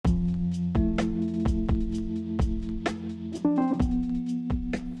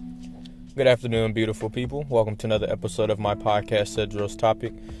Good afternoon, beautiful people. Welcome to another episode of my podcast, Cedric's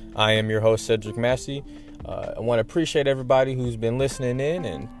Topic. I am your host, Cedric Massey. I want to appreciate everybody who's been listening in,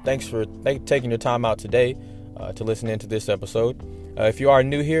 and thanks for taking your time out today to listen into this episode. If you are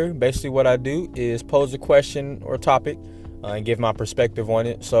new here, basically what I do is pose a question or topic and give my perspective on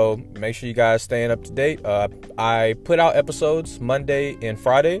it. So make sure you guys staying up to date. I put out episodes Monday and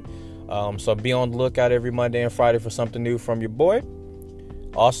Friday, so be on the lookout every Monday and Friday for something new from your boy.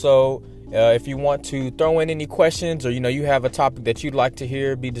 Also, if you want to throw in any questions or, you have a topic that you'd like to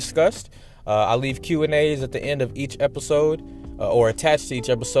hear be discussed, I leave Q&As at the end of each episode or attached to each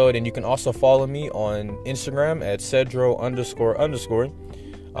episode. And you can also follow me on Instagram at Cedro __.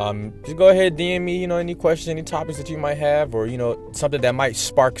 Just go ahead, DM me, any questions, any topics that you might have, or, something that might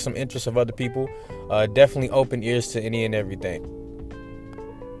spark some interest of other people. Definitely open ears to any and everything.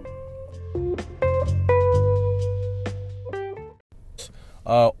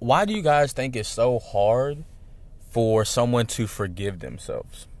 Why do you guys think it's so hard for someone to forgive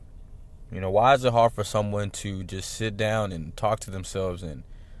themselves? Why is it hard for someone to just sit down and talk to themselves and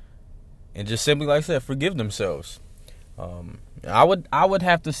just simply, like I said, forgive themselves? I would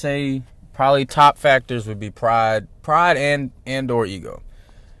have to say probably top factors would be pride and or ego.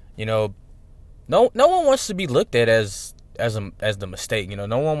 No one wants to be looked at as the mistake.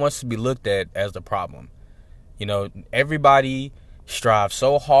 No one wants to be looked at as the problem. Everybody strive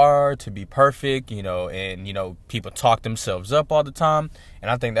so hard to be perfect, and people talk themselves up all the time.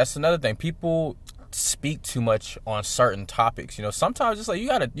 And I think that's another thing. People speak too much on certain topics. Sometimes it's like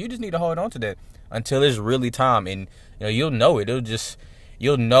you just need to hold on to that until it's really time, and you'll know it.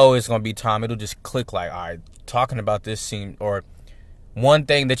 You'll know it's gonna be time. It'll just click like, all right, talking about this scene or one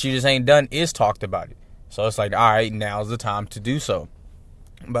thing that you just ain't done is talked about it. So it's like, all right, now's the time to do so.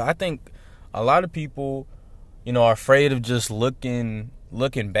 But I think a lot of people are afraid of just looking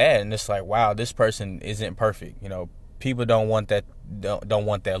bad, and it's like, wow, this person isn't perfect. People don't want that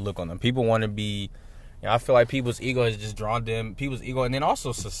look on them. People want to be, I feel like people's ego has just drawn them. People's ego, and then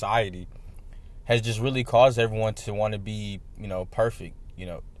also society has just really caused everyone to want to be, perfect.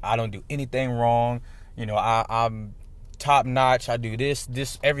 I don't do anything wrong. I'm top notch. I do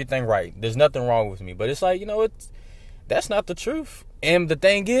this everything right. There's nothing wrong with me. But it's like, that's not the truth. And the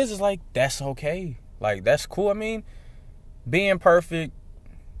thing is like, that's okay. Like, that's cool. I mean, being perfect,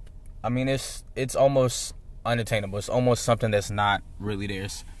 it's almost unattainable. It's almost something that's not really there.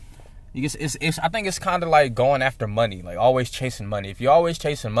 I think it's kind of like going after money, like always chasing money. If you're always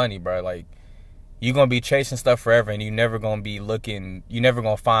chasing money, bro, like, you're going to be chasing stuff forever, and you're never going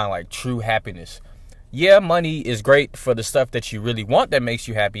to find like true happiness. Yeah, money is great for the stuff that you really want that makes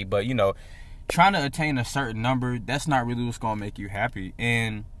you happy, but, trying to attain a certain number, that's not really what's going to make you happy.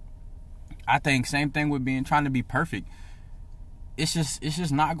 And I think same thing with trying to be perfect. It's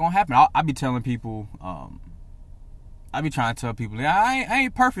just not gonna happen. I be telling people, I be trying to tell people, I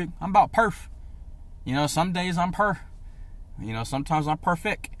ain't perfect. I'm about perf. Some days I'm sometimes I'm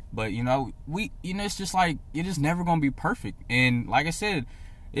perfect. But it's just like, you're just never gonna be perfect. And like I said,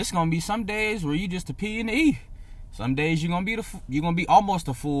 it's gonna be some days where you just a P and the E. Some days you're gonna be almost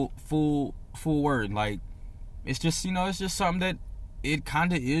a full word. Like, it's just it's just something that it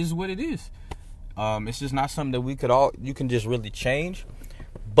kind of is what it is. It's just not something that you can just really change.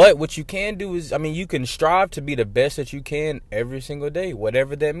 But what you can do is, you can strive to be the best that you can every single day,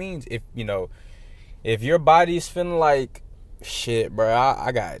 whatever that means. If your body is feeling like shit, bro,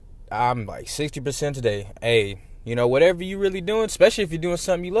 I'm like 60% today. Hey, whatever you really doing, especially if you're doing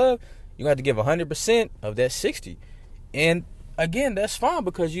something you love, you have to give 100% of that 60. And again, that's fine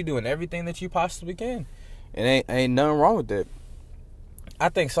because you're doing everything that you possibly can. And ain't nothing wrong with that. I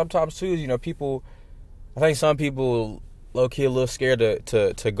think sometimes too, some people low-key a little scared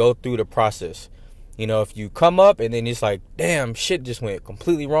to go through the process. If you come up and then it's like, damn, shit just went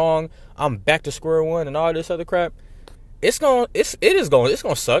completely wrong, I'm back to square one and all this other crap, it's gonna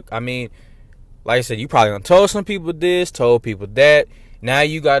suck. Like I said, you probably done told some people this, told people that. Now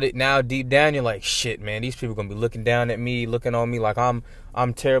you got it. Now deep down you're like, shit, man, these people gonna be looking down at me, looking on me like I'm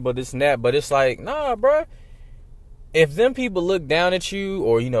terrible, this and that. But it's like, nah, bro. If them people look down at you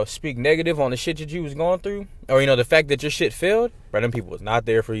or, speak negative on the shit that you was going through, or, the fact that your shit failed, bro, them people was not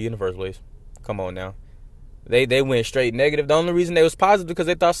there for you in the first place. Come on now. They went straight negative. The only reason they was positive because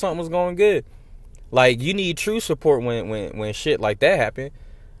they thought something was going good. Like, you need true support when shit like that happen.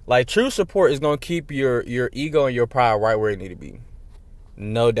 Like, true support is going to keep your ego and your pride right where it need to be.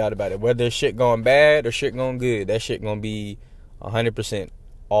 No doubt about it. Whether shit going bad or shit going good, that shit going to be 100%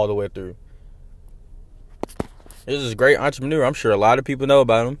 all the way through. This is a great entrepreneur. I'm sure a lot of people know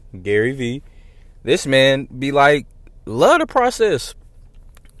about him. Gary Vee. This man be like, love the process.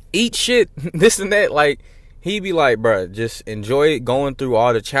 eat shit, this and that. Like, he'd be like, bro, just enjoy going through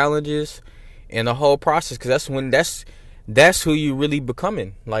all the challenges and the whole process, because that's who you really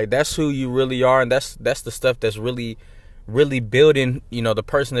becoming. Like, that's who you really are, and that's the stuff that's really building, the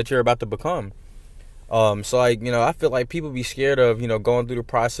person that you're about to become. So like, I feel like people be scared of, going through the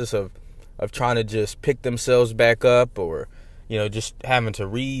process of trying to just pick themselves back up, or, just having to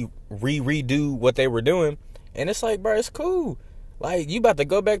redo what they were doing. And it's like, bro, it's cool. Like, you about to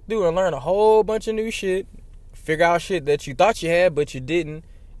go back through and learn a whole bunch of new shit, figure out shit that you thought you had but you didn't,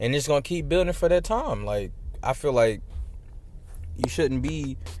 and it's gonna keep building for that time. Like, I feel like you shouldn't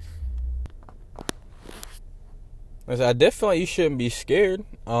be, I definitely feel like you shouldn't be scared.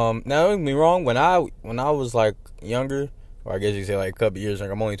 Now, don't get me wrong, when I was like younger, or I guess you could say like a couple years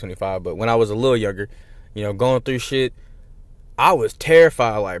younger, I'm only 25, but when I was a little younger, going through shit, I was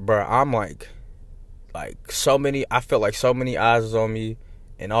terrified. Like, bro, I'm like I felt like so many eyes was on me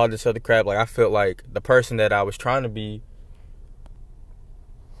and all this other crap. Like, I felt like the person that I was trying to be,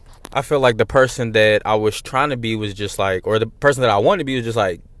 was just like, or the person that I wanted to be was just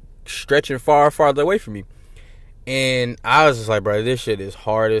like stretching farther away from me. And I was just like, bro, this shit is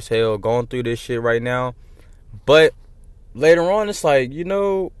hard as hell going through this shit right now. But later on, it's like,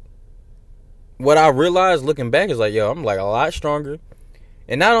 what I realized looking back is like, yo, I'm like a lot stronger.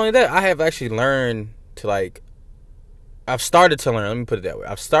 And not only that, I have actually learned to, like, I've started to learn, let me put it that way.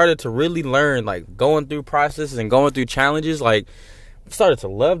 I've started to really learn, like, going through processes and going through challenges. Like, I've started to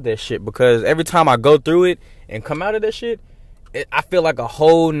love that shit, because every time I go through it and come out of that shit, I feel like a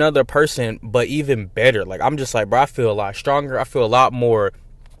whole nother person, but even better. Like, I'm just like, bro, I feel a lot stronger. I feel a lot more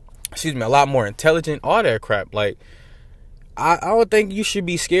intelligent, all that crap. Like, I don't think you should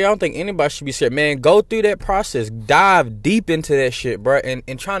be scared. I don't think anybody should be scared. Man, go through that process. Dive deep into that shit, bro.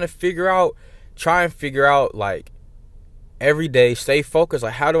 And try and figure out, like, every day, stay focused.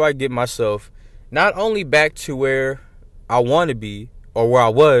 Like, how do I get myself not only back to where I want to be, or where I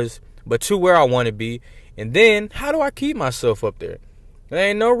was, but to where I want to be. And then, how do I keep myself up there? There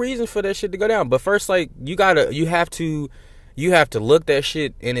ain't no reason for that shit to go down. But first, like, you have to look that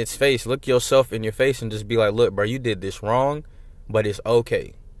shit in its face. Look yourself in your face and just be like, look, bro, you did this wrong, but it's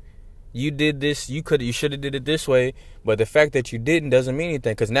okay. You did this, you should have did it this way, but the fact that you didn't doesn't mean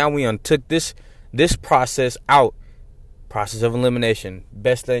anything, because now we took this process out. Process of elimination.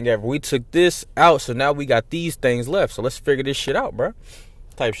 Best thing ever. We took this out, so now we got these things left. So let's figure this shit out, bro.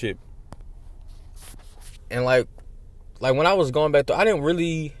 Type shit. And like when I was going back through, I didn't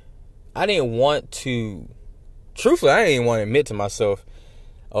want to admit to myself,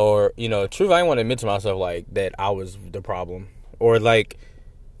 or, truthfully, I didn't want to admit to myself, like, that I was the problem, or, like,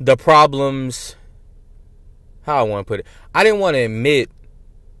 the problems, how I want to put it, I didn't want to admit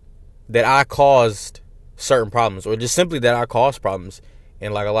that I caused certain problems, or just simply that I caused problems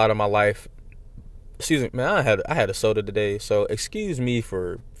in, like, a lot of my life. Excuse me, man, I had a soda today, so excuse me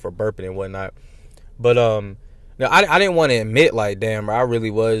for burping and whatnot. But no, I didn't want to admit, like, damn, I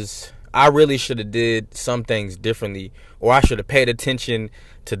really should have did some things differently, or I should have paid attention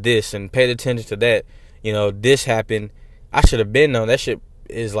to this and paid attention to that. This happened. I should have been known. That shit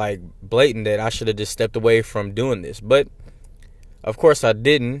is, like, blatant, that I should have just stepped away from doing this. But of course I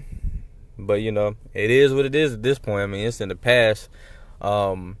didn't. But it is what it is at this point. I mean, it's in the past.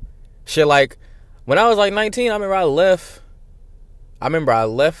 Shit, like, when I was like 19, I remember I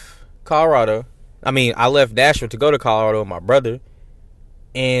left Colorado. I mean, I left Nashville to go to Colorado with my brother.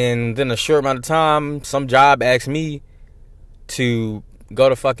 And then a short amount of time, some job asked me to go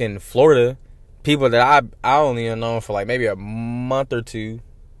to fucking Florida. People that I only known for like maybe a month or two.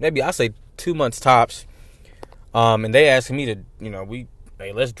 Maybe I say 2 months tops. And they asked me to,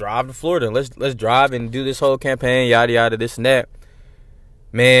 hey, let's drive to Florida. Let's drive and do this whole campaign, yada yada, this and that.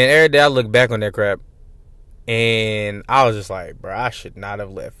 Man, every day I look back on that crap, and I was just like, bro, I should not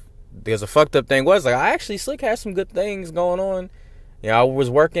have left. Because the fucked up thing was, like, I actually slick had some good things going on. I was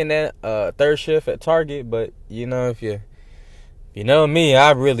working at third shift at Target, but if you know me,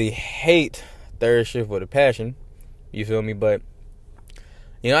 I really hate third shift with a passion. You feel me? But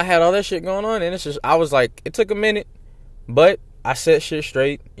I had all that shit going on, and it's just, I was like, it took a minute, but I set shit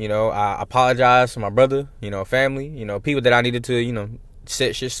straight. I apologized to my brother, family, people that I needed to,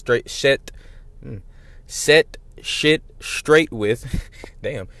 set shit straight with.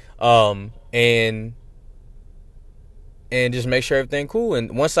 Damn. And just make sure everything cool.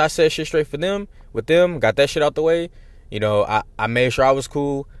 And once I set shit straight with them, got that shit out the way, I made sure I was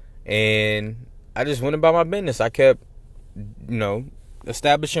cool, and I just went about my business. I kept,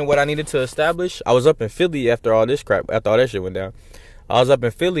 establishing what I needed to establish. I was up in Philly after all this crap, after all that shit went down. I was up in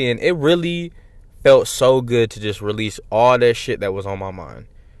Philly, and it really felt so good to just release all that shit that was on my mind.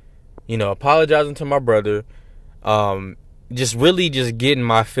 apologizing to my brother, just really just getting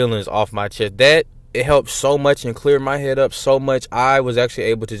my feelings off my chest. That it helped so much and cleared my head up so much. I was actually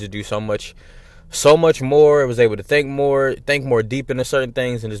able to just do so much more. I was able to think more deep into certain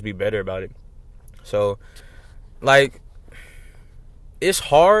things and just be better about it. So, like, it's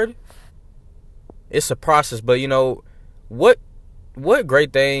hard. It's a process, but what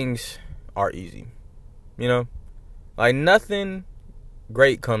great things are easy? Like, nothing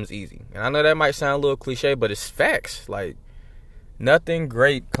great comes easy. And I know that might sound a little cliche, but it's facts. Like, nothing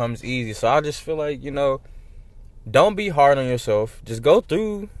great comes easy. So I just feel like, don't be hard on yourself. Just go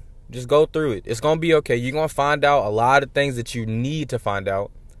through it. It's going to be okay. You're going to find out a lot of things that you need to find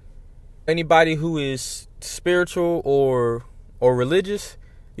out. Anybody who is spiritual or religious,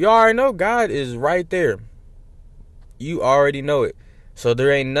 you already know God is right there. You already know it. So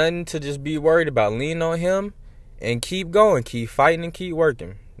there ain't nothing to just be worried about. Lean on him and keep going. Keep fighting and keep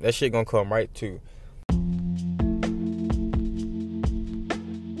working. That shit gonna come right too.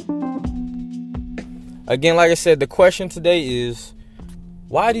 Again, like I said, the question today is,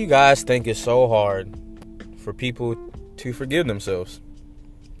 why do you guys think it's so hard for people to forgive themselves?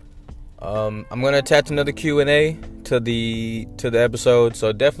 I'm gonna attach another Q&A to the episode,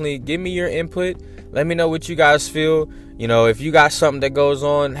 so definitely give me your input. Let me know what you guys feel. If you got something that goes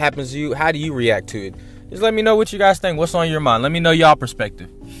on, happens to you, how do you react to it? Just let me know what you guys think. What's on your mind? Let me know y'all perspective.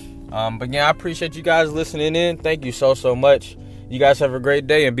 But yeah, I appreciate you guys listening in. Thank you so much. You guys have a great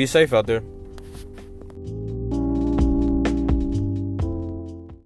day and be safe out there.